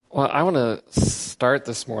Well, I want to start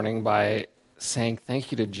this morning by saying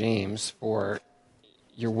thank you to James for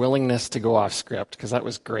your willingness to go off script, because that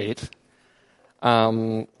was great.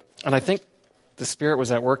 And I think the Spirit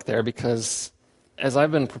was at work there, because as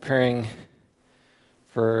I've been preparing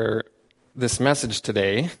for this message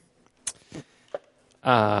today,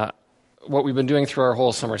 what we've been doing through our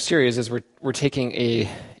whole summer series is we're taking a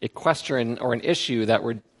question or an issue that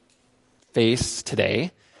we're faced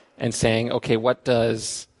today and saying, okay, what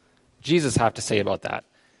does Jesus have to say about that?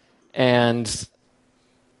 And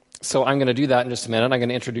so I'm going to do that in just a minute. I'm going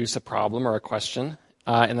to introduce a problem or a question,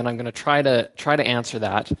 and then I'm going to try to answer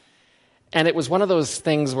that. And it was one of those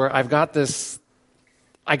things where I have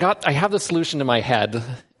the solution in my head,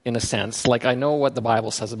 in a sense. Like, I know what the Bible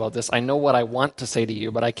says about this. I know what I want to say to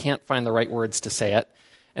you, but I can't find the right words to say it.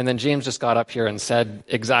 And then James just got up here and said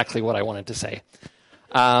exactly what I wanted to say.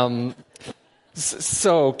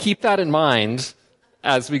 So keep that in mind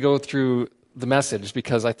as we go through the message,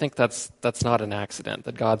 because I think that's not an accident,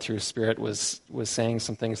 that God through His Spirit was saying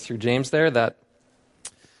some things through James there that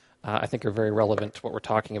I think are very relevant to what we're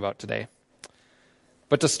talking about today.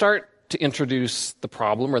 But to start to introduce the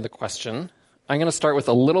problem or the question, I'm going to start with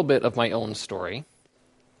a little bit of my own story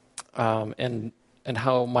and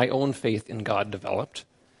how my own faith in God developed.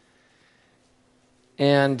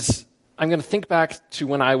 And I'm going to think back to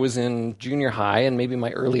when I was in junior high and maybe my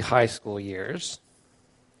early high school years.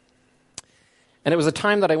 And it was a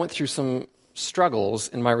time that I went through some struggles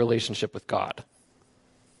in my relationship with God.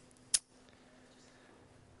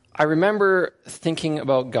 I remember thinking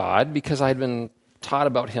about God because I'd been taught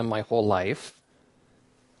about Him my whole life,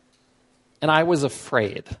 and I was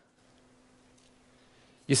afraid.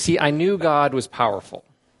 You see, I knew God was powerful.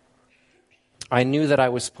 I knew that I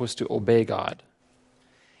was supposed to obey God.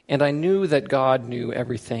 And I knew that God knew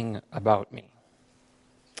everything about me.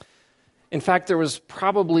 In fact, there was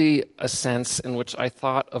probably a sense in which I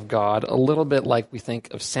thought of God a little bit like we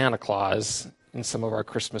think of Santa Claus in some of our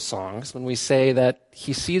Christmas songs, when we say that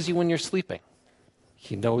He sees you when you're sleeping.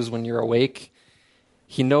 He knows when you're awake.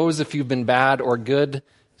 He knows if you've been bad or good,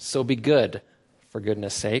 so be good, for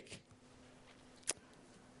goodness sake.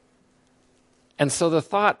 And so the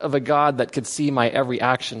thought of a God that could see my every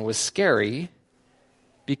action was scary,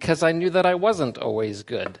 because I knew that I wasn't always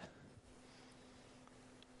good.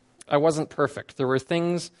 I wasn't perfect. There were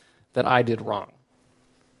things that I did wrong.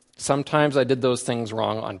 Sometimes I did those things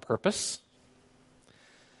wrong on purpose.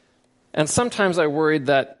 And sometimes I worried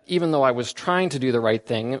that even though I was trying to do the right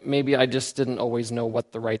thing, maybe I just didn't always know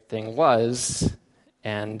what the right thing was,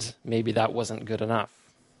 and maybe that wasn't good enough.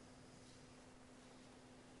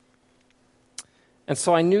 And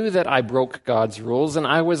so I knew that I broke God's rules, and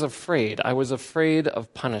I was afraid. I was afraid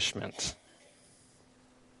of punishment.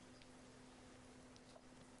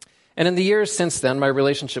 And in the years since then, my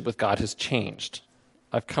relationship with God has changed.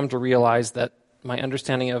 I've come to realize that my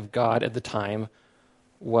understanding of God at the time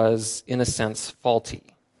was, in a sense, faulty.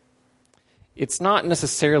 It's not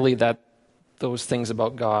necessarily that those things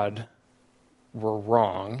about God were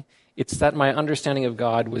wrong. It's that my understanding of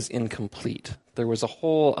God was incomplete. There was a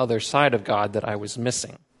whole other side of God that I was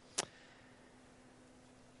missing.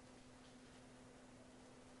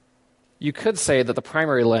 You could say that the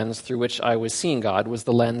primary lens through which I was seeing God was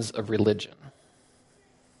the lens of religion.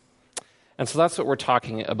 And so that's what we're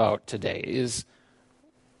talking about today, is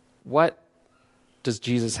what does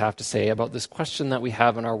Jesus have to say about this question that we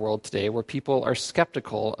have in our world today, where people are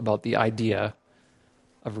skeptical about the idea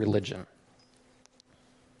of religion.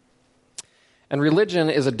 And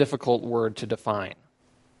religion is a difficult word to define.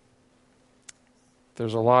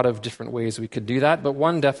 There's a lot of different ways we could do that, but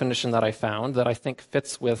one definition that I found that I think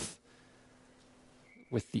fits with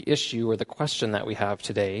the issue or the question that we have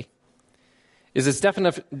today is its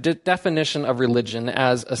definition of religion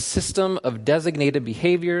as a system of designated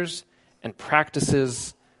behaviors and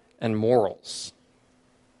practices and morals.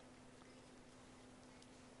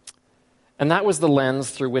 And that was the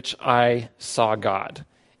lens through which I saw God.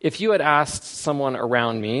 If you had asked someone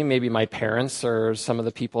around me, maybe my parents or some of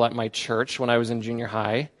the people at my church when I was in junior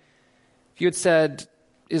high, if you had said,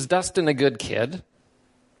 "Is Dustin a good kid?"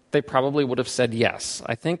 they probably would have said yes.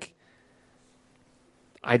 I think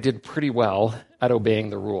I did pretty well at obeying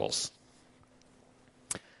the rules.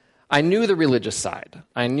 I knew the religious side.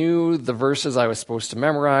 I knew the verses I was supposed to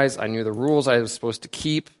memorize. I knew the rules I was supposed to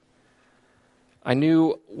keep. I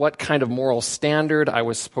knew what kind of moral standard I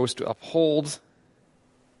was supposed to uphold.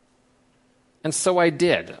 And so I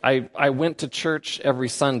did. I went to church every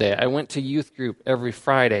Sunday. I went to youth group every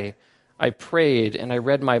Friday. I prayed and I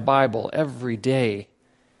read my Bible every day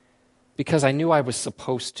because I knew I was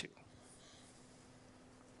supposed to.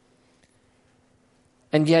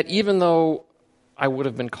 And yet, even though I would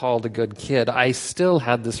have been called a good kid, I still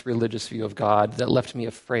had this religious view of God that left me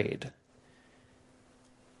afraid.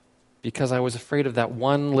 Because I was afraid of that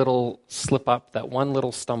one little slip up, that one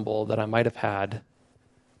little stumble that I might have had,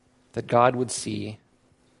 that God would see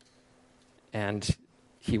and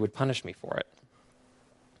he would punish me for it.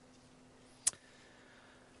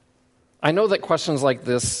 I know that questions like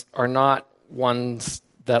this are not ones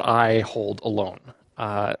that I hold alone.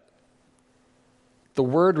 The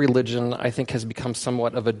word religion, I think, has become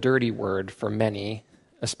somewhat of a dirty word for many,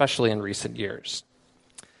 especially in recent years.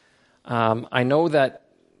 I know that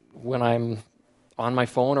when I'm on my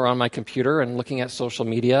phone or on my computer and looking at social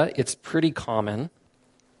media, it's pretty common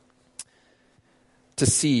to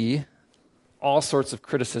see all sorts of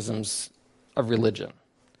criticisms of religion.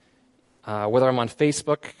 Whether I'm on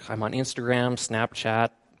Facebook, I'm on Instagram, Snapchat,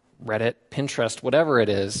 Reddit, Pinterest, whatever it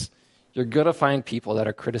is, you're going to find people that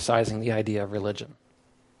are criticizing the idea of religion.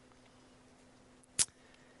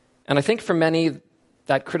 And I think for many,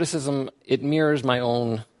 that criticism, it mirrors my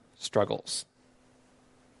own struggles.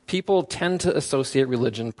 People tend to associate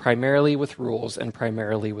religion primarily with rules and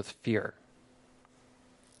primarily with fear.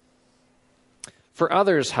 For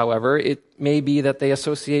others, however, it may be that they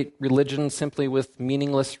associate religion simply with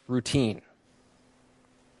meaningless routine.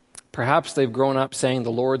 Perhaps they've grown up saying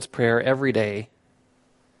the Lord's Prayer every day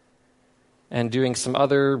and doing some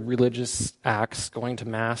other religious acts, going to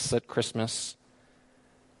Mass at Christmas.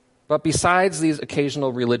 But besides these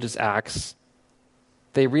occasional religious acts,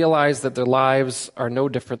 they realize that their lives are no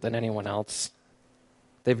different than anyone else.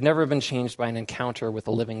 They've never been changed by an encounter with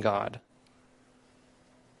a living God.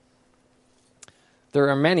 There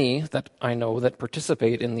are many that I know that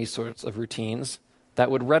participate in these sorts of routines that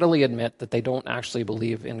would readily admit that they don't actually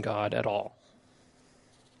believe in God at all.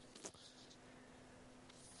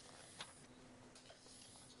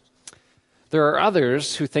 There are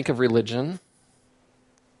others who think of religion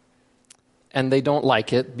and they don't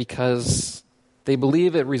like it because they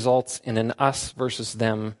believe it results in an us versus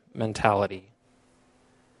them mentality.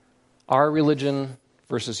 Our religion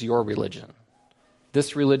versus your religion.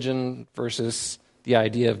 This religion versus the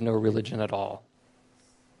idea of no religion at all.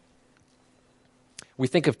 We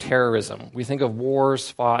think of terrorism. We think of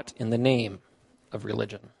wars fought in the name of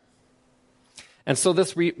religion. And so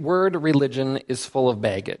this word religion is full of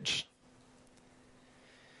baggage.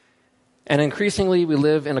 And increasingly, we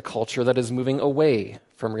live in a culture that is moving away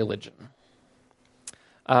from religion.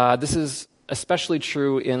 This is especially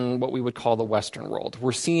true in what we would call the Western world.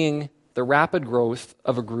 We're seeing the rapid growth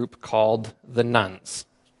of a group called the nones.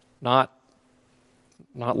 Not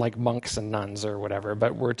like monks and nuns or whatever,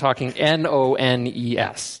 but we're talking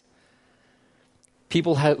Nones.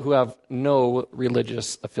 People who have no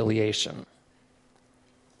religious affiliation.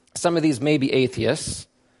 Some of these may be atheists,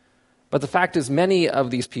 but the fact is many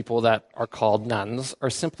of these people that are called nuns are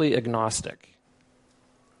simply agnostic.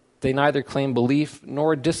 They neither claim belief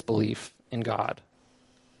nor disbelief in God.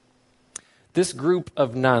 This group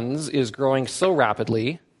of nuns is growing so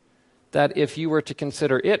rapidly that if you were to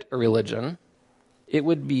consider it a religion, it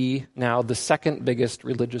would be now the second biggest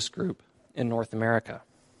religious group in North America.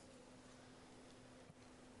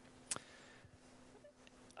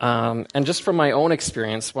 And just from my own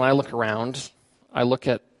experience, when I look around, I look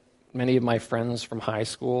at many of my friends from high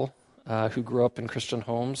school who grew up in Christian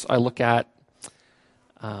homes. I look at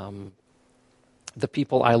the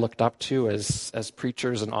people I looked up to as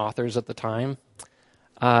preachers and authors at the time.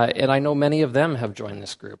 And I know many of them have joined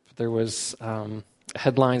this group. There was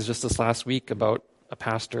headlines just this last week about a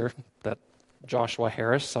pastor that Joshua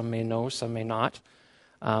Harris, some may know, some may not,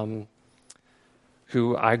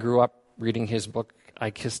 who I grew up reading his book, I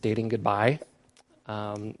Kissed Dating Goodbye.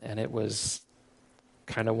 And it was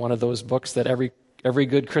kind of one of those books that every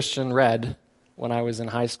good Christian read when I was in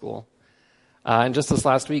high school. And just this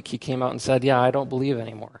last week, he came out and said, yeah, I don't believe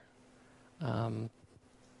anymore. And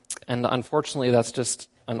unfortunately, that's just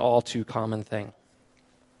an all too common thing.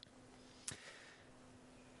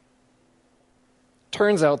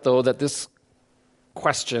 Turns out, though, that this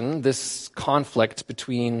question, this conflict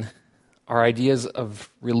between our ideas of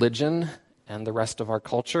religion and the rest of our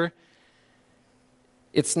culture,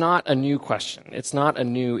 it's not a new question. It's not a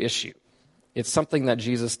new issue. It's something that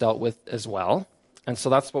Jesus dealt with as well. And so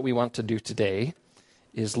that's what we want to do today,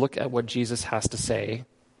 is look at what Jesus has to say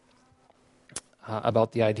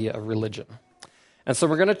about the idea of religion. And so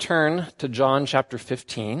we're going to turn to John chapter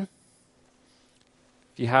 15.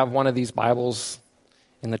 If you have one of these Bibles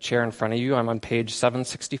in the chair in front of you, I'm on page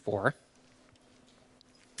 764.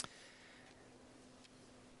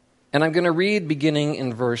 And I'm going to read beginning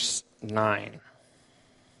in verse 9.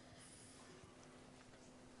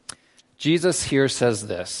 Jesus here says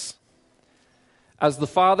this: "As the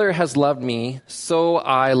Father has loved me, so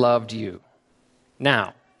I loved you.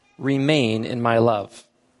 Now, remain in my love.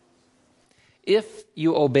 If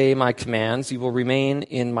you obey my commands, you will remain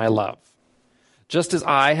in my love, just as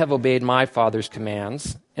I have obeyed my Father's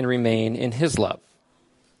commands and remain in his love.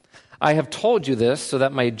 I have told you this so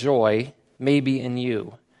that my joy may be in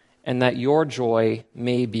you, and that your joy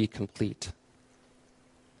may be complete.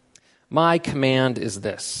 My command is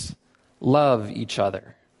this: love each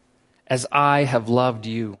other, as I have loved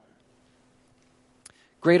you.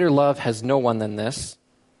 Greater love has no one than this,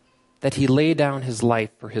 that he lay down his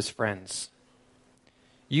life for his friends.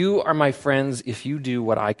 You are my friends if you do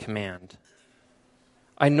what I command.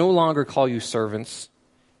 I no longer call you servants,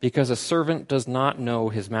 because a servant does not know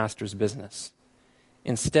his master's business.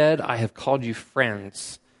 Instead, I have called you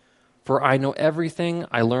friends, for I know everything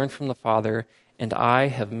I learned from the Father, and I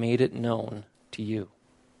have made it known to you."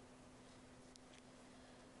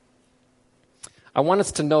 I want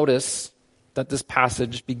us to notice that this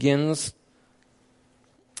passage begins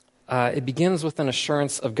with an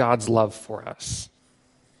assurance of God's love for us.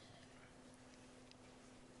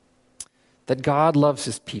 That God loves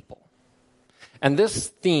his people. And this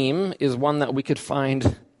theme is one that we could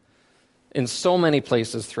find in so many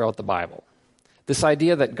places throughout the Bible. This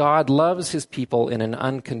idea that God loves his people in an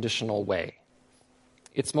unconditional way.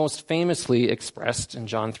 It's most famously expressed in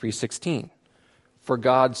John 3:16. "For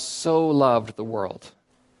God so loved the world."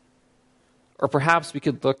 Or perhaps we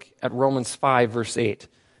could look at Romans 5, verse 8.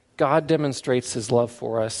 God demonstrates his love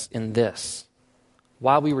for us in this: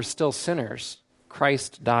 while we were still sinners,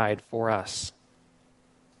 Christ died for us.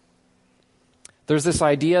 There's this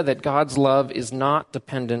idea that God's love is not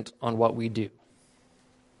dependent on what we do.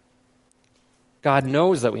 God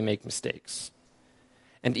knows that we make mistakes.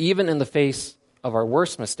 And even in the face of our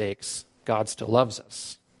worst mistakes, God still loves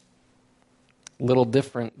us. A little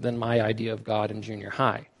different than my idea of God in junior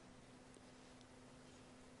high.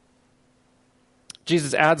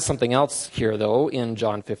 Jesus adds something else here, though, in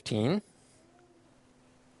John 15.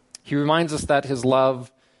 He reminds us that his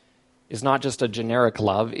love is not just a generic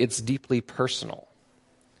love, it's deeply personal.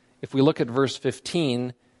 If we look at verse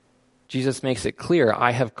 15, Jesus makes it clear,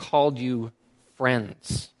 "I have called you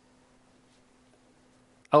friends."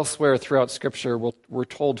 Elsewhere throughout Scripture, we're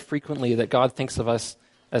told frequently that God thinks of us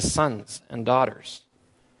as sons and daughters.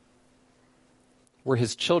 We're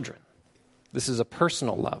his children. This is a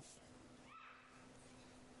personal love.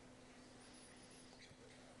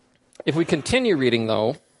 If we continue reading,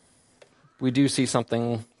 though, we do see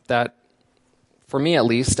something that, for me at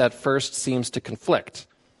least, at first seems to conflict.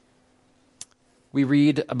 We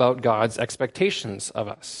read about God's expectations of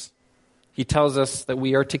us. He tells us that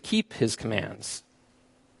we are to keep his commands.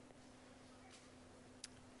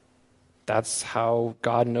 That's how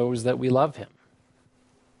God knows that we love him.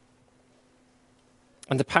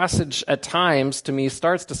 And the passage at times, to me,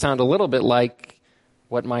 starts to sound a little bit like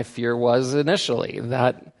what my fear was initially,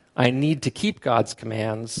 that I need to keep God's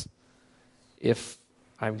commands if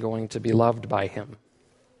I'm going to be loved by him.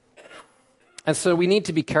 And so we need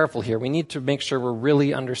to be careful here. We need to make sure we're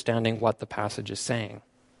really understanding what the passage is saying.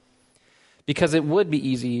 Because it would be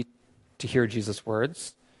easy to hear Jesus'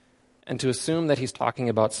 words and to assume that he's talking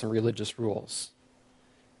about some religious rules.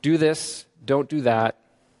 Do this, don't do that.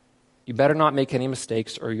 You better not make any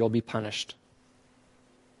mistakes or you'll be punished.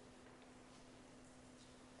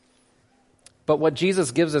 But what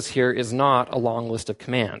Jesus gives us here is not a long list of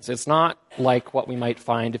commands. It's not like what we might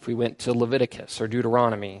find if we went to Leviticus or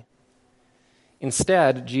Deuteronomy.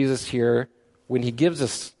 Instead, Jesus here, when he gives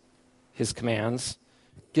us his commands,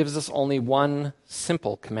 gives us only one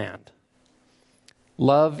simple command.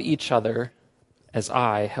 Love each other as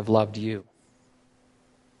I have loved you.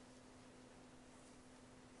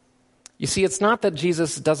 You see, it's not that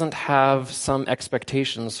Jesus doesn't have some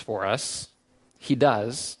expectations for us. He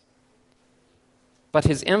does. But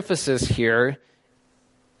his emphasis here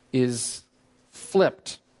is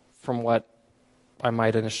flipped from what I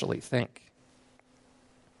might initially think.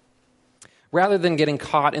 Rather than getting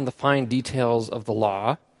caught in the fine details of the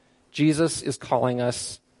law, Jesus is calling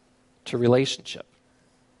us to relationship.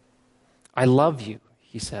 I love you,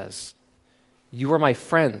 he says. You are my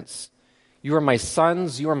friends. You are my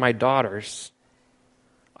sons. You are my daughters.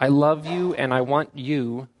 I love you, and I want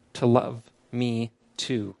you to love me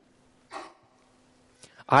too.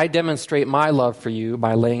 I demonstrate my love for you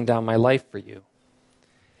by laying down my life for you,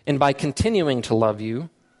 and by continuing to love you,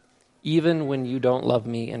 even when you don't love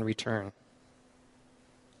me in return.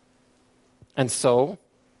 And so,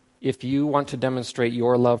 if you want to demonstrate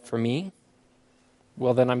your love for me,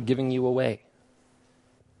 well, then I'm giving you away.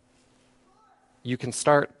 you can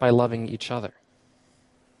start by loving each other.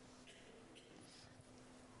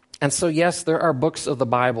 And so, yes, there are books of the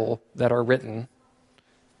Bible that are written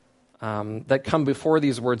that come before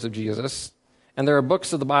these words of Jesus, and there are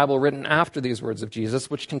books of the Bible written after these words of Jesus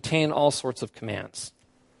which contain all sorts of commands.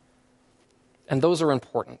 And those are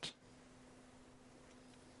important.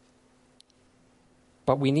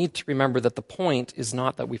 But we need to remember that the point is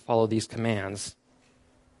not that we follow these commands.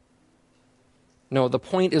 No, the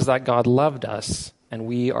point is that God loved us, and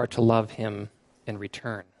we are to love him in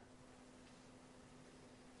return.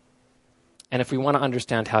 And if we want to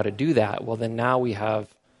understand how to do that, well, then now we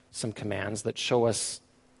have some commands that show us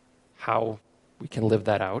how we can live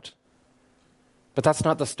that out. But that's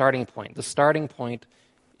not the starting point. The starting point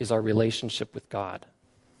is our relationship with God.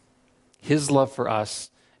 His love for us,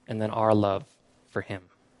 and then our love for him.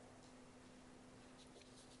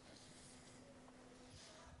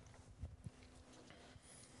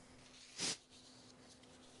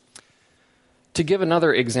 To give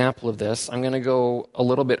another example of this, I'm going to go a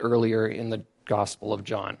little bit earlier in the Gospel of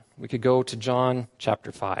John. We could go to John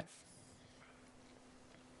chapter 5.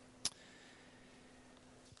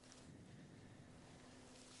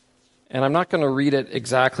 And I'm not going to read it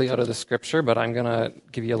exactly out of the scripture, but I'm going to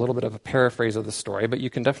give you a little bit of a paraphrase of the story, but you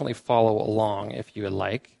can definitely follow along if you would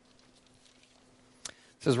like. It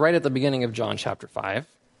says right at the beginning of John chapter 5.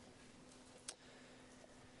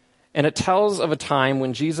 And it tells of a time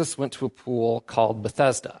when Jesus went to a pool called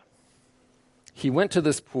Bethesda. He went to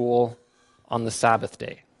this pool on the Sabbath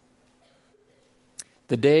day,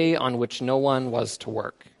 the day on which no one was to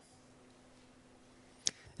work.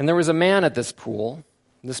 And there was a man at this pool.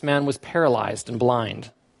 This man was paralyzed and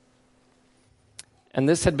blind. And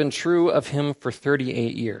this had been true of him for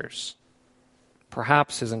 38 years,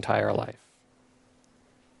 perhaps his entire life.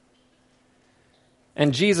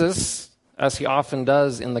 And Jesus, as he often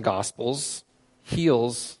does in the Gospels,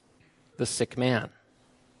 heals the sick man.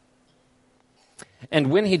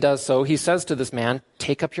 And when he does so, he says to this man,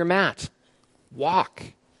 "Take up your mat, walk."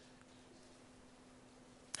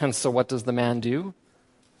 And so what does the man do?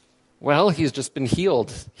 Well, he's just been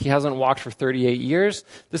healed. He hasn't walked for 38 years.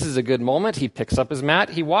 This is a good moment. He picks up his mat,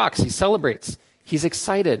 he walks, he celebrates. He's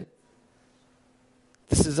excited.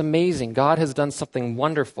 This is amazing. God has done something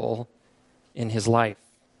wonderful in his life.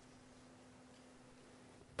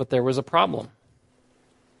 But there was a problem.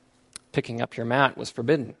 Picking up your mat was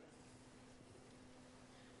forbidden.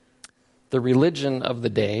 The religion of the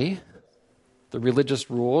day, the religious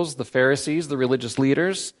rules, the Pharisees, the religious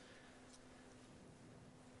leaders,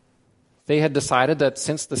 they had decided that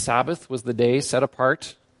since the Sabbath was the day set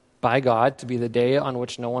apart by God to be the day on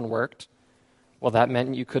which no one worked, well, that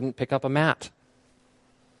meant you couldn't pick up a mat.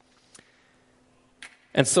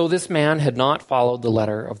 And so this man had not followed the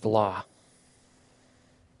letter of the law.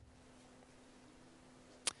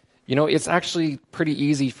 You know, it's actually pretty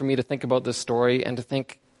easy for me to think about this story and to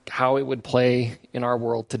think how it would play in our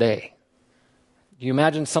world today. You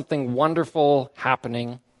imagine something wonderful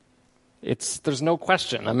happening. There's no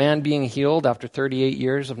question. A man being healed after 38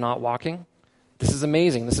 years of not walking. This is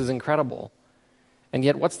amazing. This is incredible. And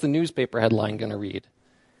yet, what's the newspaper headline going to read?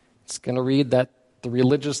 It's going to read that the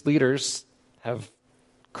religious leaders have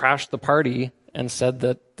crashed the party and said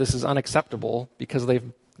that this is unacceptable because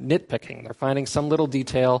they've nitpicking. They're finding some little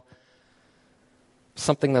detail,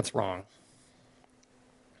 something that's wrong.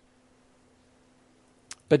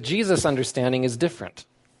 But Jesus' understanding is different.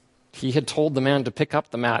 He had told the man to pick up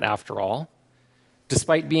the mat after all,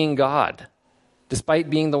 despite being God, despite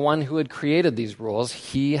being the one who had created these rules,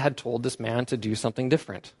 he had told this man to do something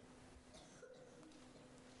different.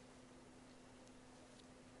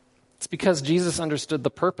 It's because Jesus understood the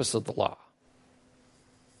purpose of the law.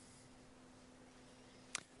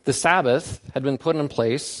 The Sabbath had been put in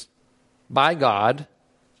place by God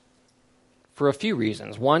for a few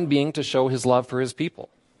reasons. One being to show his love for his people,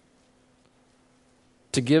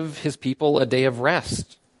 to give his people a day of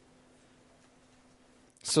rest,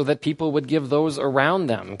 so that people would give those around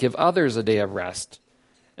them, give others a day of rest,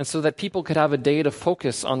 and so that people could have a day to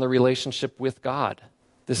focus on the relationship with God,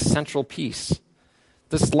 this central piece.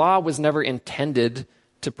 This law was never intended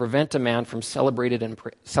to prevent a man from celebrating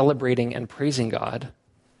and praising God.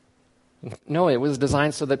 No, it was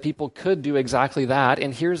designed so that people could do exactly that.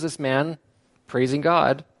 And here's this man praising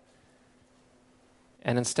God.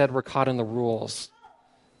 And instead we're caught in the rules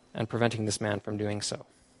and preventing this man from doing so.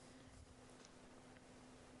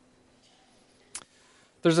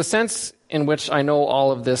 There's a sense in which I know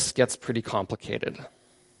all of this gets pretty complicated.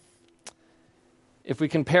 If we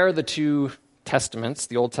compare the two Testaments,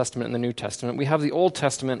 the Old Testament and the New Testament, we have the Old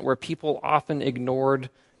Testament where people often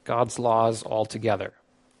ignored God's laws altogether.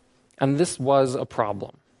 And this was a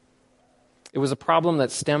problem. It was a problem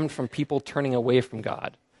that stemmed from people turning away from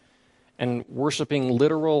God and worshiping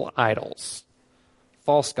literal idols,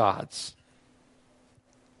 false gods.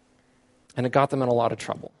 And it got them in a lot of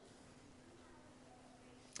trouble.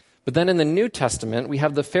 But then in the New Testament, we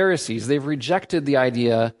have the Pharisees. They've rejected the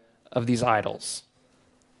idea of these idols.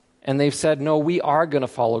 And they've said, no, we are going to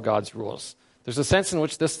follow God's rules. There's a sense in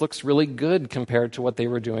which this looks really good compared to what they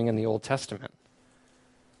were doing in the Old Testament.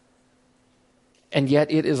 And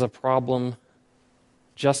yet it is a problem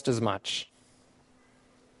just as much.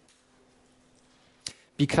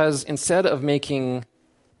 Because instead of making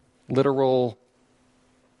literal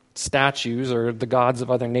statues or the gods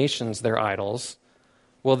of other nations their idols,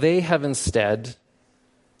 well, they have instead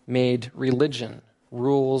made religion,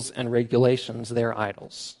 rules, and regulations their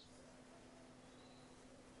idols.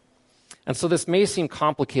 And so this may seem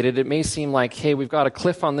complicated. It may seem like, hey, we've got a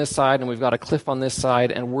cliff on this side and we've got a cliff on this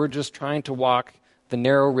side, and we're just trying to walk the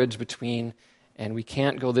narrow ridge between, and we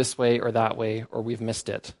can't go this way or that way, or we've missed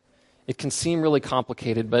it. It can seem really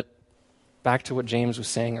complicated, but back to what James was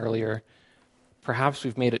saying earlier, perhaps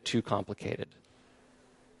we've made it too complicated.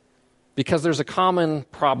 Because there's a common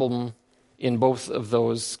problem in both of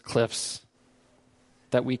those cliffs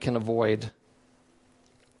that we can avoid.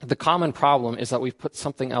 The common problem is that we've put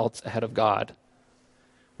something else ahead of God.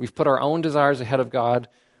 We've put our own desires ahead of God.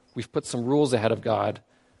 We've put some rules ahead of God.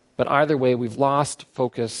 But either way, we've lost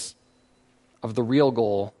focus of the real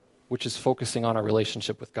goal, which is focusing on our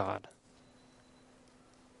relationship with God.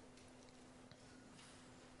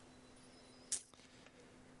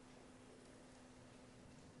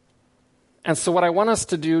 And so what I want us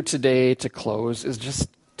to do today to close is just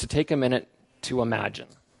to take a minute to imagine.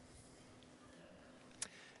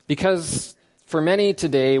 Because for many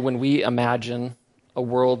today, when we imagine a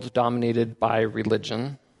world dominated by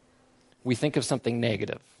religion, we think of something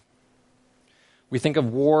negative. We think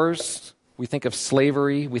of wars, we think of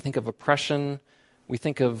slavery, we think of oppression, we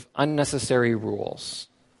think of unnecessary rules.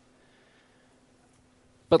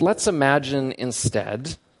 But let's imagine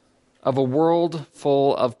instead of a world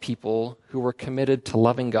full of people who were committed to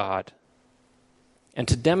loving God and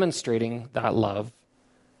to demonstrating that love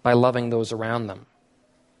by loving those around them.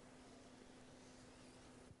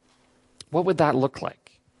 What would that look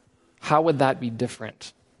like? How would that be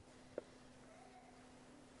different?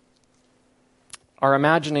 Our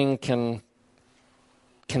imagining can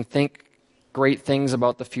think great things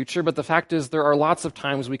about the future, but the fact is there are lots of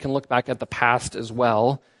times we can look back at the past as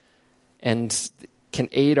well and can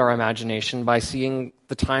aid our imagination by seeing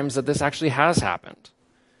the times that this actually has happened.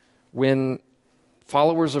 When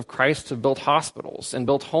followers of Christ have built hospitals and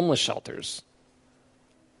built homeless shelters.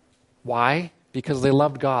 Why? Because they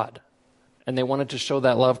loved God and they wanted to show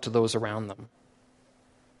that love to those around them.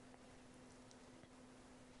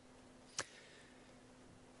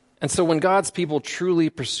 And so when God's people truly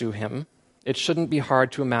pursue Him, it shouldn't be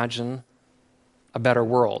hard to imagine a better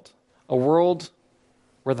world. A world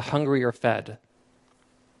where the hungry are fed.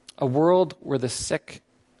 A world where the sick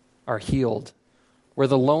are healed. Where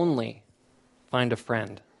the lonely find a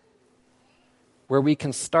friend. Where we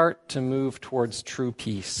can start to move towards true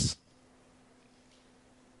peace.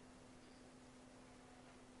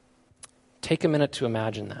 Take a minute to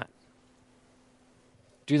imagine that.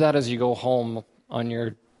 Do that as you go home in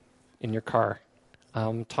your car.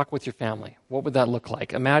 Talk with your family. What would that look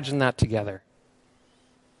like? Imagine that together.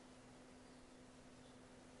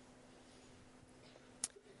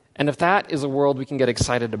 And if that is a world we can get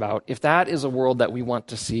excited about, if that is a world that we want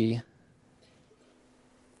to see,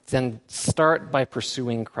 then start by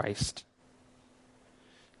pursuing Christ.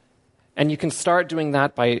 And you can start doing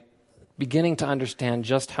that by beginning to understand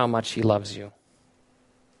just how much He loves you.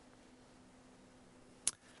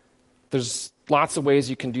 There's lots of ways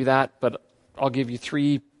you can do that, but I'll give you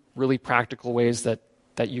 3 really practical ways that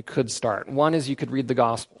you could start. One is you could read the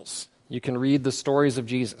Gospels. You can read the stories of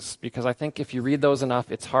Jesus, because I think if you read those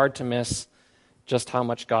enough, it's hard to miss just how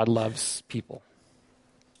much God loves people.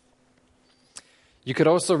 You could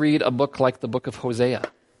also read a book like the book of Hosea.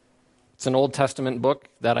 It's an Old Testament book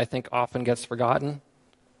that I think often gets forgotten,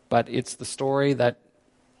 but it's the story that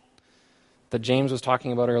James was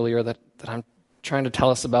talking about earlier that I'm trying to tell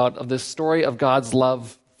us about, of this story of God's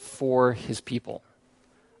love for His people,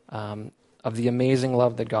 of the amazing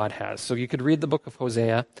love that God has. So you could read the book of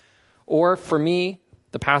Hosea. Or for me,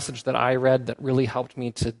 the passage that I read that really helped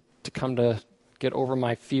me to come to get over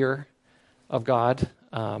my fear of God,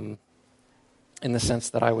 in the sense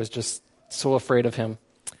that I was just so afraid of Him.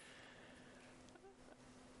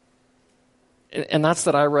 And that's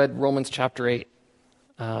that I read Romans chapter 8.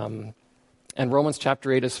 And Romans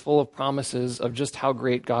chapter 8 is full of promises of just how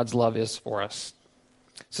great God's love is for us.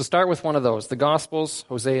 So start with one of those, the Gospels,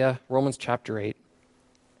 Hosea, Romans chapter 8.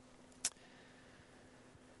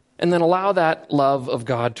 And then allow that love of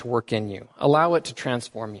God to work in you. Allow it to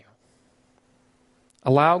transform you.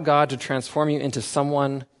 Allow God to transform you into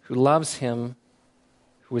someone who loves him,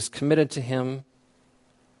 who is committed to him.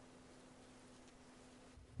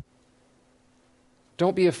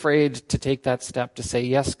 Don't be afraid to take that step to say,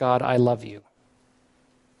 yes, God, I love you.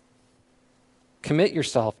 Commit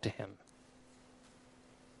yourself to him.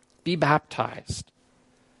 Be baptized.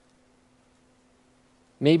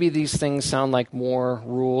 Maybe these things sound like more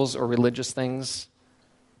rules or religious things,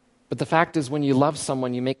 but the fact is when you love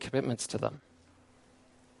someone, you make commitments to them.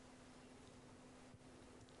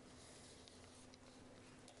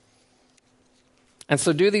 And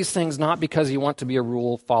so do these things not because you want to be a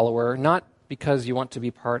rule follower, not because you want to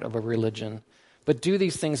be part of a religion, but do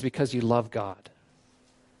these things because you love God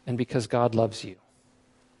and because God loves you.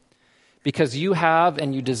 Because you have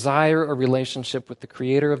and you desire a relationship with the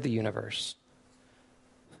creator of the universe,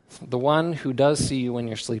 the one who does see you when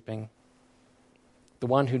you're sleeping, the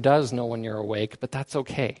one who does know when you're awake, but that's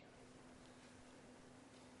okay.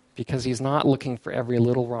 Because he's not looking for every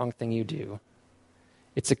little wrong thing you do.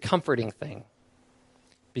 It's a comforting thing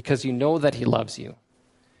because you know that he loves you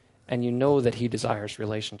and you know that he desires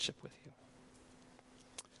relationship with you.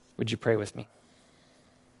 Would you pray with me?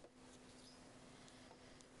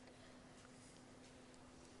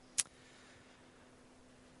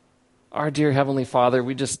 Our dear Heavenly Father,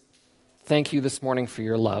 we just thank you this morning for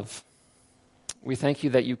your love. We thank you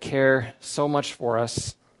that you care so much for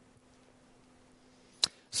us,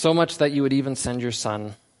 so much that you would even send your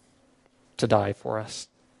Son to die for us.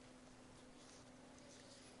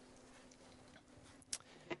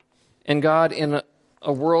 And God, in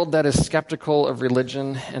a world that is skeptical of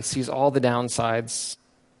religion and sees all the downsides,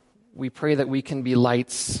 we pray that we can be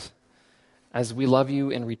lights as we love you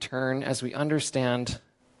in return, as we understand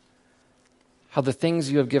how the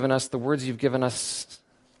things you have given us, the words you've given us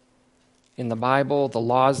in the Bible, the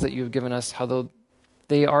laws that you've given us, how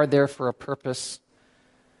they are there for a purpose,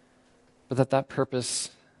 but that purpose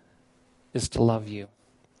is to love you.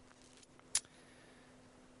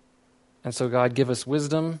 And so, God, give us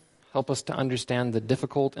wisdom. Help us to understand the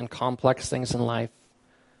difficult and complex things in life,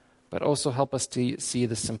 but also help us to see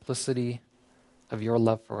the simplicity of your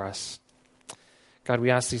love for us. God, we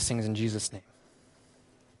ask these things in Jesus' name.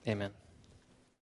 Amen.